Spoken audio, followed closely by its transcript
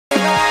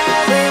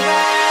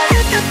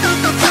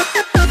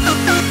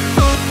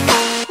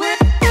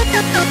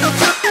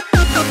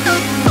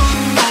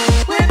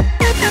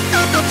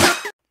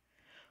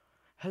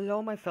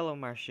Hello, my fellow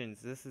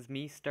Martians. This is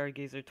me,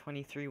 Stargazer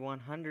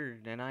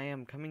 23100, and I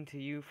am coming to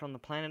you from the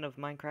planet of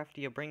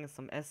Minecraftia, bringing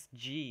some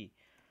SG.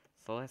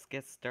 So let's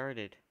get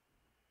started.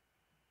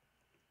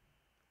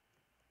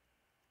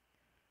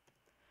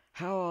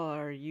 How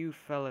are you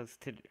fellas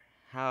today?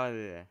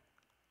 How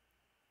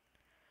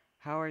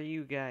are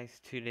you guys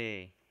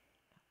today?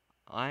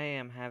 I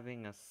am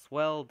having a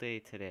swell day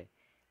today.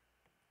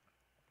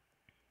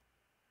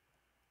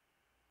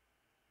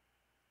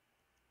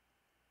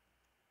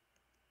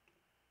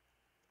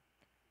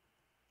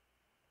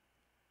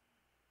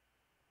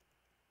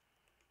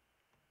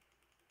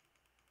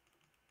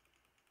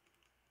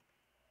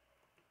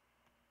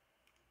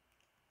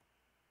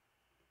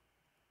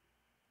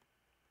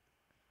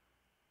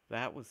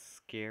 That was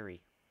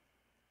scary.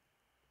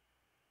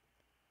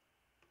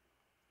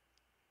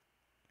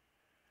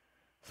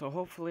 So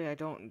hopefully I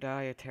don't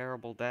die a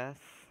terrible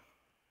death.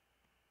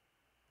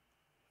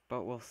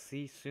 But we'll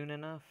see soon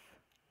enough.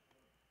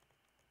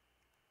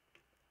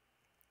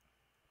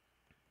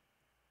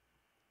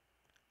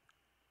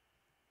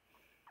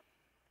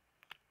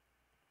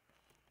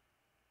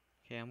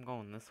 Okay, I'm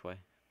going this way.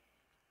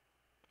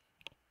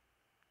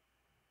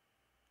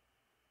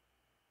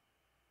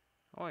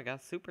 Oh, I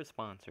got super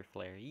sponsor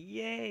flare.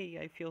 Yay,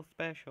 I feel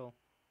special.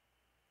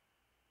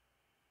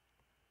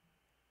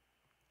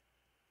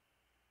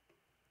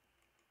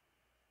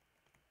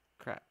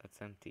 Crap,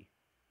 that's empty.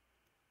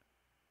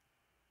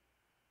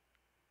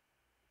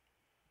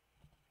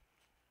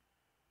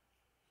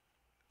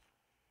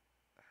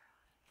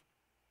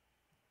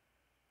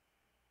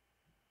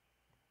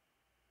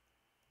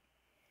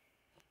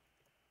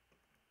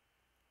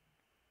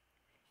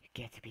 You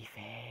get to be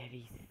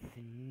very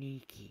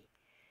sneaky.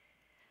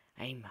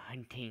 I'm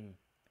hunting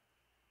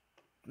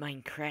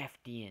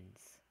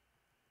Minecraftians.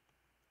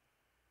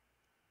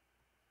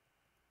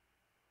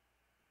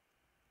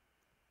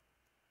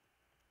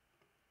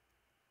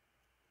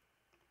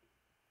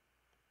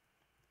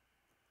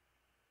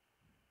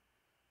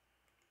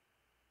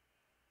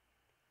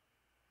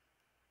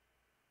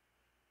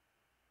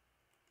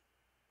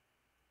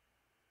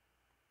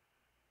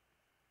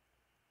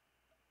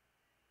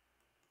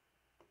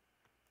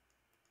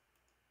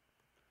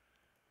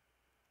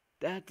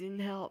 That didn't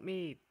help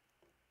me.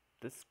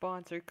 The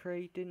sponsor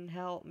crate didn't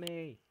help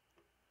me.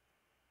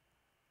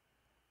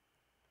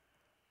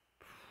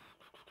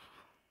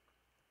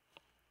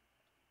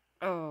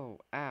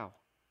 Oh, ow.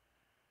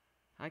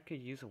 I could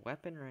use a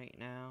weapon right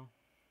now.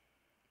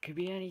 Could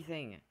be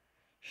anything.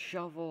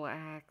 Shovel,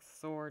 axe,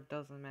 sword,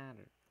 doesn't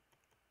matter.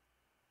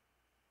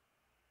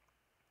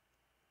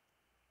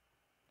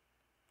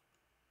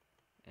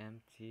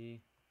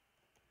 Empty.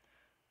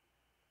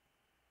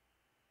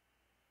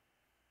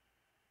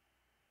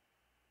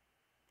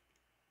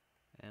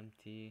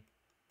 Empty.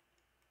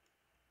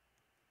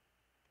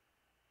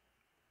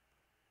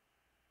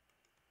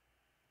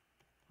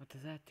 What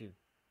does that do?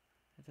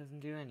 It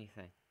doesn't do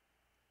anything.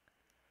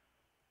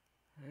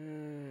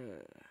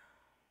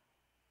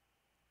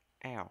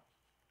 Ow.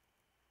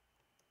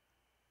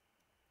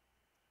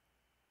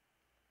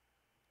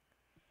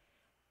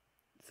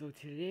 So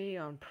today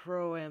on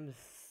Pro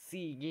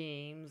MC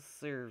Games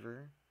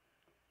server,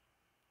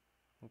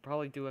 we'll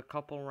probably do a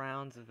couple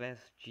rounds of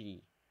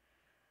SG.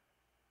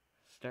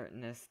 Start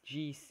an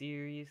SG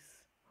series.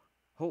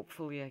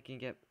 Hopefully I can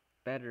get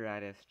better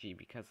at SG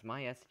because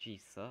my SG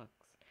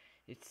sucks.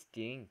 It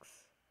stinks.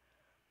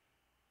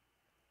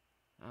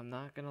 I'm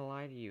not gonna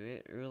lie to you,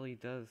 it really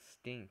does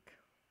stink.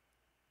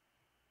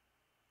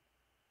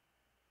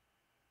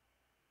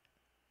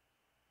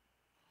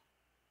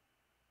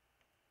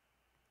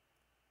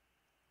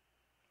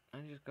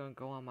 I'm just gonna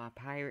go on my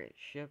pirate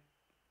ship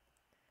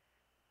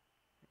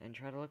and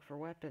try to look for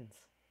weapons.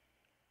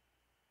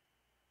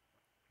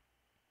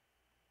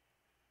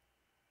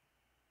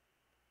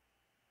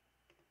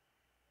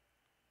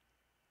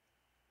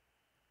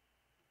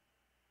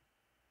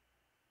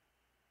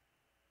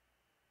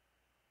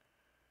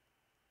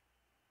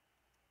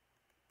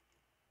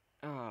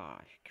 Ah,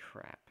 oh,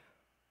 crap.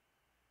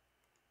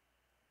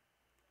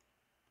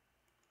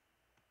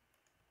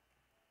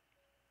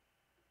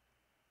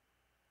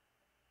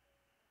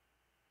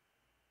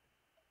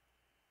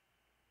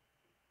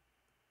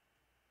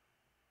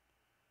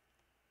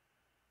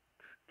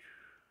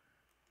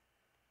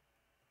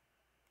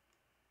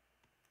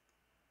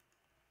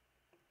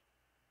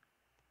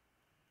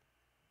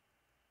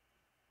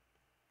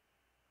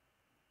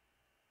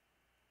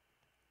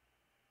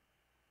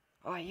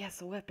 Oh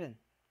yes, a weapon!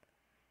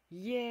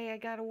 Yay, I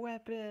got a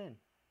weapon!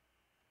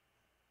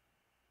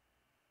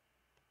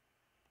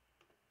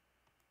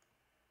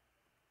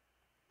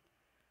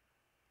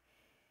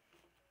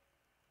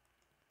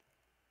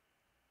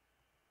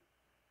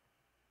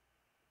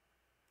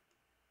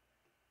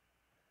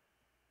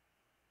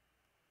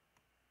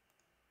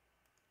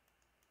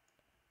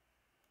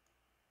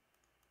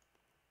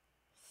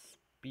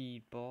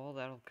 Speedball,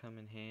 that'll come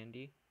in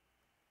handy.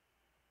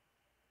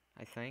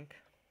 I think.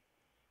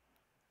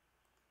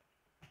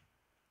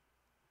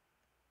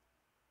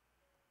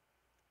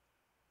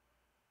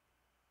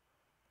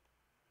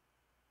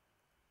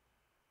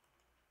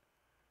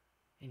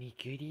 Any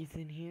goodies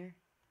in here?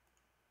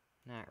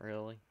 Not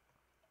really.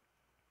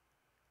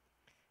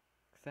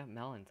 Except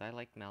melons. I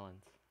like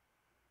melons.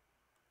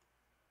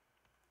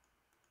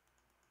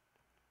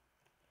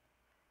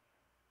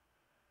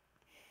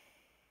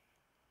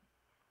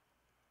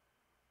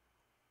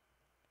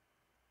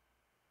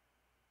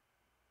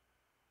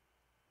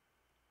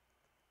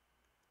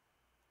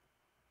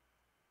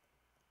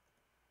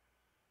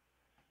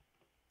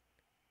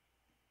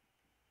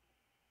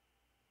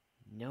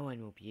 No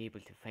one will be able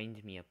to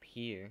find me up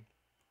here.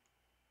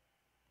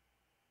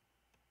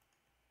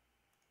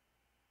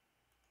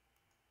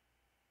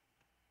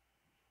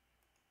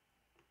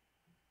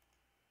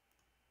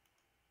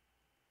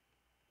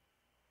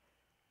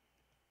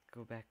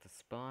 Go back to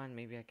spawn.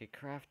 Maybe I could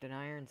craft an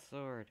iron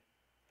sword,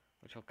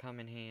 which will come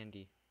in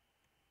handy.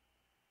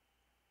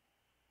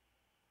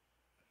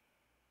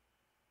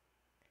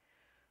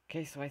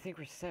 Okay, so I think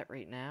we're set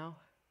right now.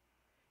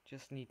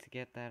 Just need to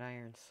get that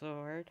iron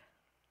sword.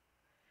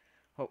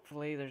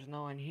 Hopefully there's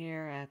no one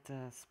here at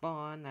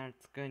spawn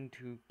that's going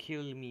to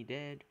kill me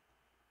dead.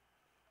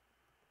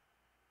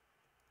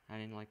 I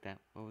didn't like that.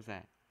 What was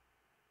that?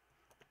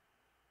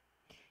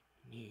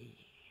 Yeah.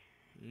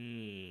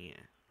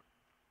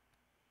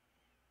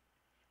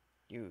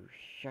 You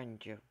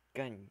sons of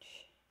guns.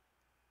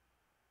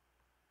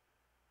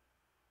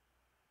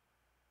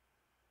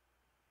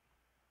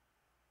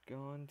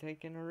 Going,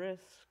 taking a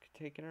risk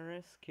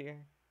here.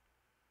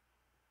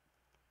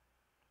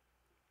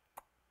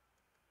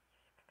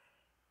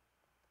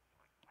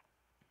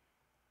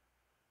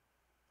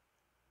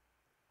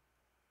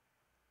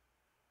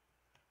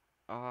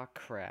 Aw,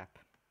 crap.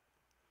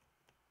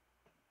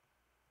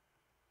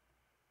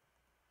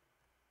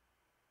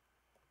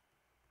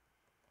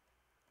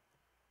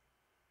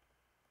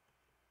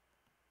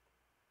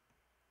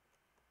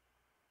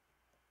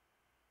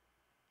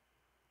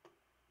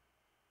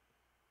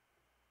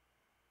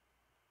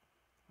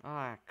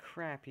 Ah,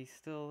 crap, he's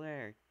still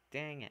there.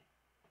 Dang it.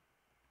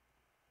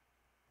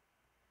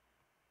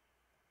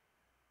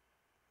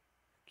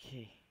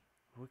 Okay,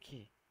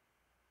 okay.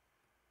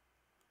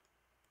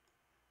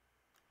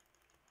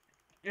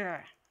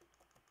 Yeah.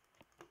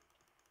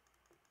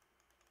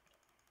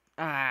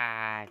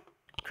 Ah,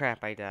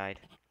 crap, I died.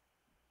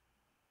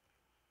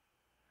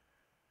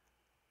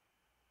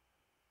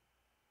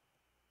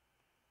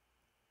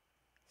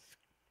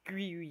 Screw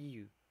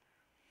you.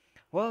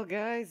 Well,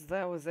 guys,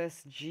 that was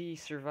SG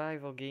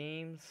Survival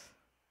Games.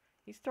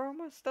 He's throwing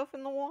my stuff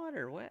in the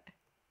water. What?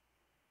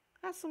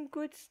 That's some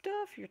good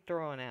stuff you're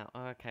throwing out.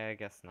 Okay, I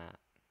guess not.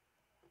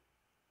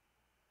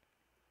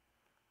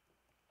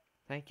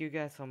 Thank you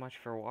guys so much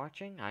for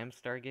watching. I'm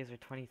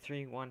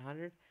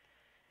Stargazer23100.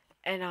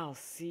 And I'll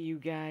see you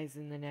guys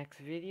in the next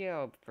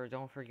video.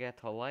 Don't forget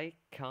to like,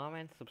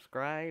 comment,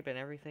 subscribe, and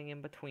everything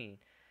in between.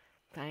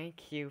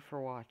 Thank you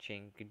for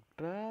watching.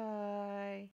 Goodbye.